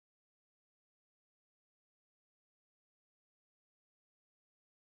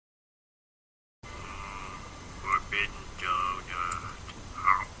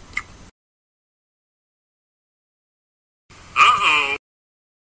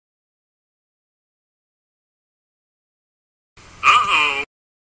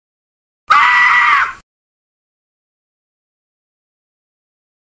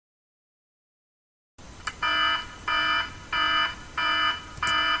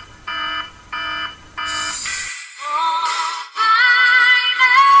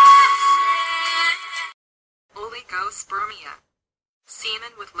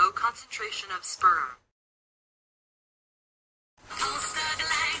of sperm.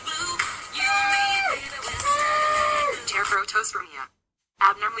 Teratospermia.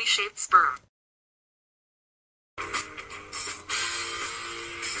 Abnormally shaped sperm.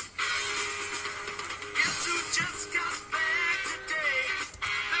 Guess who just got back today?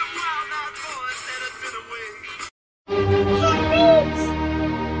 Them wild-eyed boys that had been away.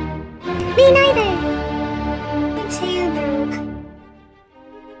 Me neither. My chair broke.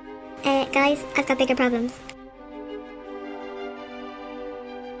 Guys, I've got bigger problems.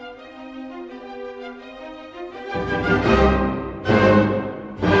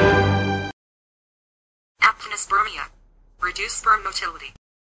 Aptonospermia. Reduced sperm motility.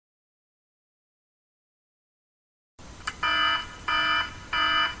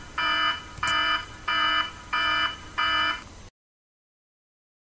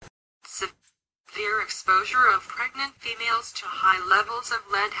 Severe exposure of pregnant females to high levels of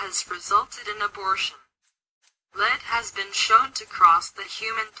lead has resulted in abortion. Lead has been shown to cross the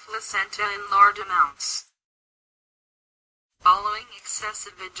human placenta in large amounts. Following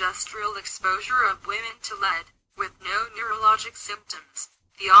excessive industrial exposure of women to lead, with no neurologic symptoms,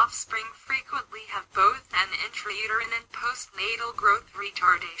 the offspring frequently have both an intrauterine and postnatal growth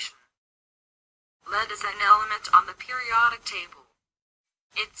retardation. Lead is an element on the periodic table.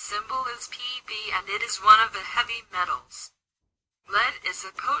 Its symbol is Pb and it is one of the heavy metals. Lead is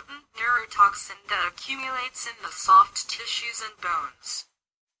a potent neurotoxin that accumulates in the soft tissues and bones.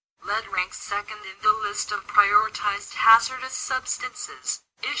 Lead ranks second in the list of prioritized hazardous substances,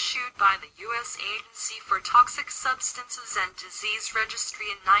 issued by the U.S. Agency for Toxic Substances and Disease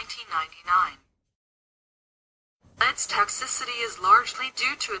Registry in 1999. Lead's toxicity is largely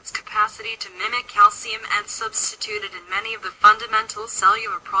due to its capacity to mimic calcium and substitute it in many of the fundamental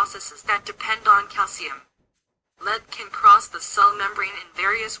cellular processes that depend on calcium. Lead can cross the cell membrane in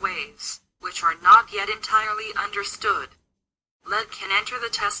various ways, which are not yet entirely understood. Lead can enter the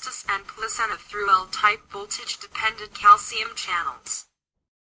testis and placenta through L-type voltage-dependent calcium channels.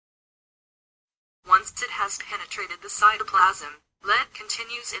 Once it has penetrated the cytoplasm, lead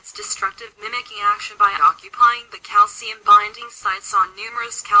continues its destructive mimicking action by occupying the calcium binding sites on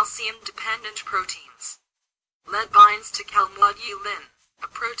numerous calcium-dependent proteins. Lead binds to calmodulin, a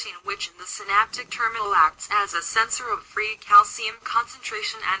protein which in the synaptic terminal acts as a sensor of free calcium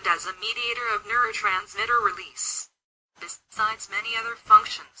concentration and as a mediator of neurotransmitter release. Besides many other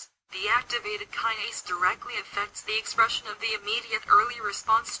functions, the activated kinase directly affects the expression of the immediate early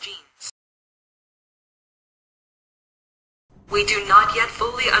response genes. We do not yet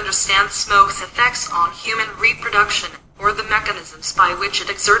fully understand smoke's effects on human reproduction, or the mechanisms by which it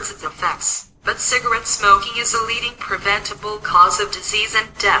exerts its effects, but cigarette smoking is a leading preventable cause of disease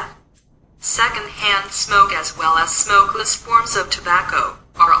and death. Second-hand smoke as well as smokeless forms of tobacco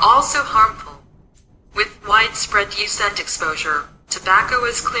are also harmful. With widespread use and exposure, tobacco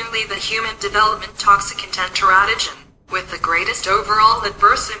is clearly the human development toxicant and teratogen, with the greatest overall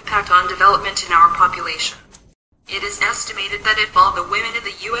adverse impact on development in our population. It is estimated that if all the women in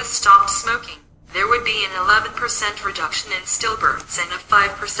the U.S. stopped smoking, there would be an 11% reduction in stillbirths and a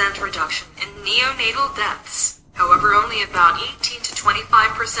 5% reduction in neonatal deaths. However, only about 18 to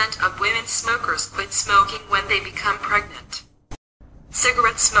 25% of women smokers quit smoking when they become pregnant.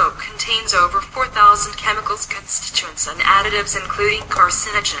 Cigarette smoke contains over 4,000 chemicals, constituents, and additives including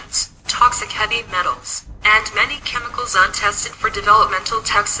carcinogens, toxic heavy metals, and many chemicals untested for developmental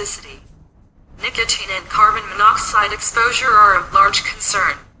toxicity. Nicotine and carbon monoxide exposure are of large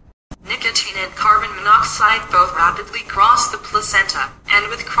concern. Nicotine and carbon monoxide both rapidly cross the placenta, and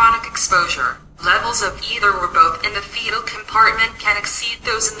with chronic exposure, levels of either or both in the fetal compartment can exceed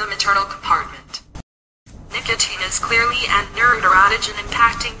those in the maternal compartment. Nicotine is clearly an neuroteratogen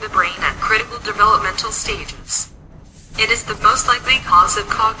impacting the brain at critical developmental stages. It is the most likely cause of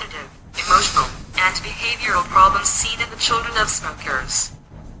cognitive, emotional, and behavioral problems seen in the children of smokers.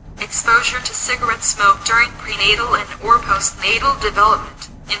 Exposure to cigarette smoke during prenatal and or postnatal development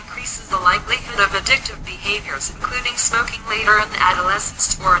increases the likelihood of addictive behaviors including smoking later in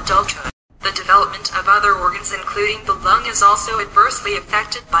adolescence or adulthood. The development of other organs including the lung is also adversely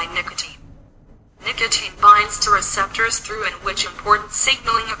affected by nicotine. Nicotine binds to receptors through in which important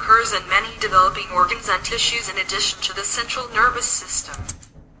signaling occurs in many developing organs and tissues in addition to the central nervous system.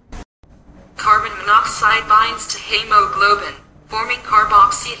 Carbon monoxide binds to hemoglobin, forming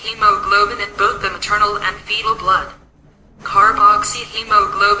carboxyhemoglobin in both the maternal and fetal blood.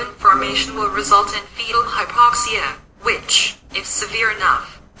 Carboxyhemoglobin formation will result in fetal hypoxia, which, if severe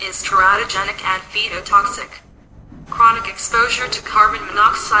enough, is teratogenic and fetotoxic. Chronic exposure to carbon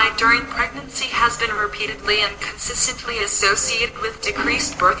monoxide during pregnancy has been repeatedly and consistently associated with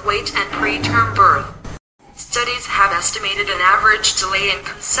decreased birth weight and preterm birth. Studies have estimated an average delay in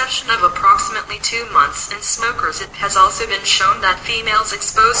conception of approximately 2 months in smokers. It has also been shown that females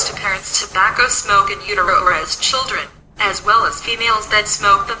exposed to parents' tobacco smoke in utero or as children, as well as females that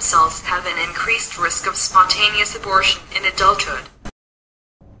smoke themselves, have an increased risk of spontaneous abortion in adulthood.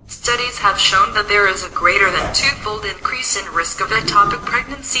 Studies have shown that there is a greater than 2-fold increase in risk of ectopic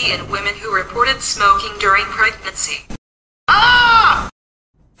pregnancy in women who reported smoking during pregnancy.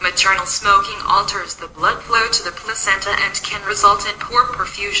 Maternal smoking alters the blood flow to the placenta and can result in poor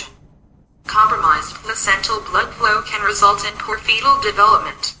perfusion. Compromised placental blood flow can result in poor fetal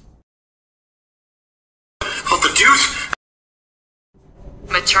development. What the deuce?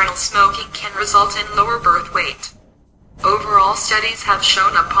 Maternal smoking can result in lower birth weight. Overall, studies have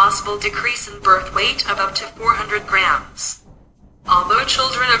shown a possible decrease in birth weight of up to 400 grams. Although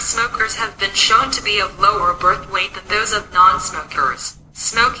children of smokers have been shown to be of lower birth weight than those of non-smokers,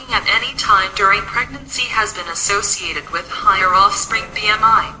 smoking at any time during pregnancy has been associated with higher offspring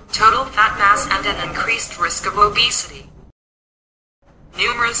BMI, total fat mass, and an increased risk of obesity.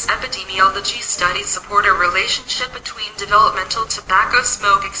 Numerous epidemiology studies support a relationship between developmental tobacco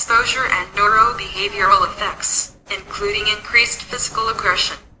smoke exposure and neurobehavioral effects, including increased physical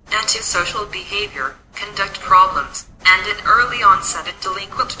aggression, antisocial behavior, conduct problems, and an early onset in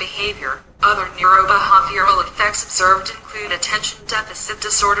delinquent behavior. Other neurobehavioral effects observed include attention deficit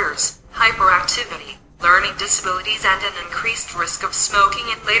disorders, hyperactivity, learning disabilities, and an increased risk of smoking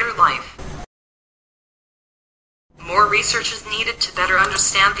in later life. More research is needed to better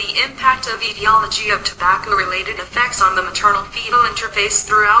understand the impact of etiology of tobacco-related effects on the maternal-fetal interface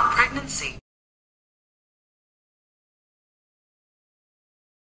throughout pregnancy.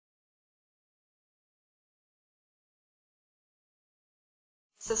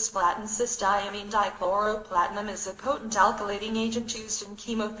 Cisplatin cisdiamine dichloroplatinum is a potent alkylating agent used in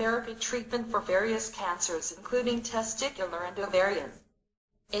chemotherapy treatment for various cancers, including testicular and ovarian.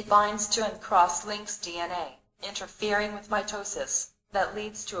 It binds to and cross-links DNA, interfering with mitosis, that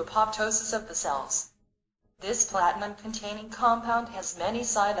leads to apoptosis of the cells. This platinum-containing compound has many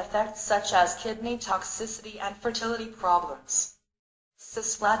side effects such as kidney toxicity and fertility problems.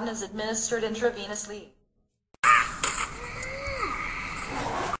 Cisplatin is administered intravenously.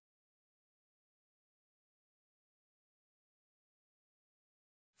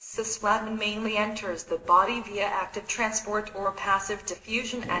 Cisplatin mainly enters the body via active transport or passive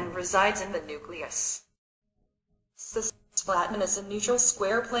diffusion and resides in the nucleus. Cisplatin is a neutral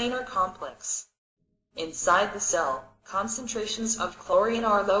square planar complex. Inside the cell, concentrations of chlorine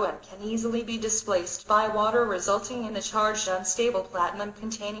are low and can easily be displaced by water, resulting in a charged unstable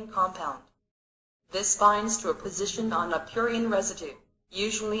platinum-containing compound. This binds to a position on a purine residue,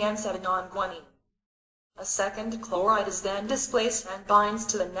 usually N7-on-guanine. A second chloride is then displaced and binds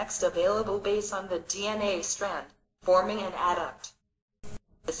to the next available base on the DNA strand, forming an adduct.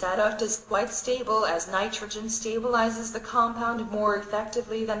 This adduct is quite stable as nitrogen stabilizes the compound more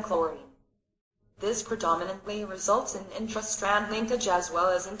effectively than chlorine. This predominantly results in intrastrand linkage as well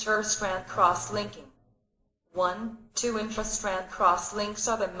as interstrand cross-linking. 1, 2 intrastrand cross-links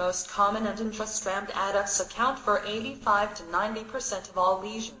are the most common, and intrastrand adducts account for 85 to 90% of all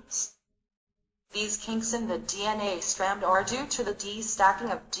lesions. These kinks in the DNA strand are due to the de-stacking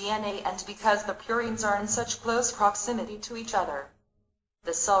of DNA and because the purines are in such close proximity to each other.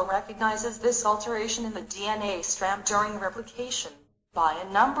 The cell recognizes this alteration in the DNA strand during replication by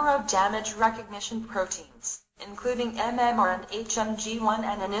a number of damage recognition proteins, including MMR and HMG1,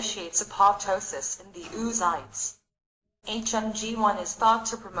 and initiates apoptosis in the oocytes. HMG1 is thought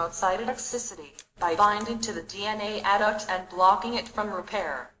to promote cytotoxicity by binding to the DNA adduct and blocking it from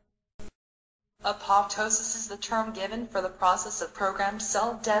repair. Apoptosis is the term given for the process of programmed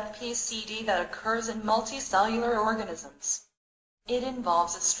cell death (PCD) that occurs in multicellular organisms. It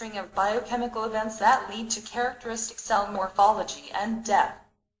involves a string of biochemical events that lead to characteristic cell morphology and death.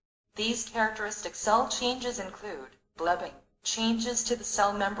 These characteristic cell changes include blebbing, changes to the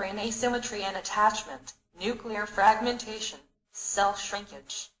cell membrane asymmetry and attachment, nuclear fragmentation, cell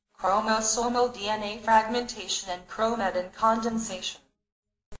shrinkage, chromosomal DNA fragmentation, and chromatin condensation.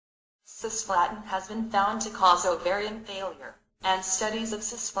 Cisplatin has been found to cause ovarian failure, and studies of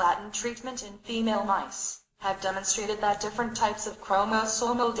cisplatin treatment in female mice have demonstrated that different types of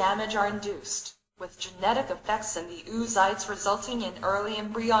chromosomal damage are induced, with genetic effects in the oocytes resulting in early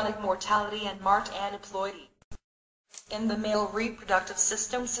embryonic mortality and marked aneuploidy. In the male reproductive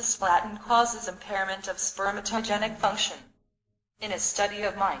system, cisplatin causes impairment of spermatogenic function. In a study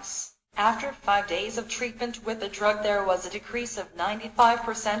of mice, After 5 days of treatment with the drug, there was a decrease of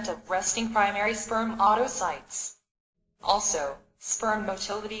 95% of resting primary spermatocytes. Also, sperm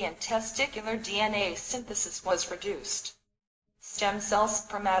motility and testicular DNA synthesis was reduced. Stem cell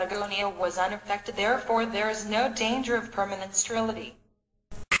spermatogonia was unaffected, therefore there is no danger of permanent sterility.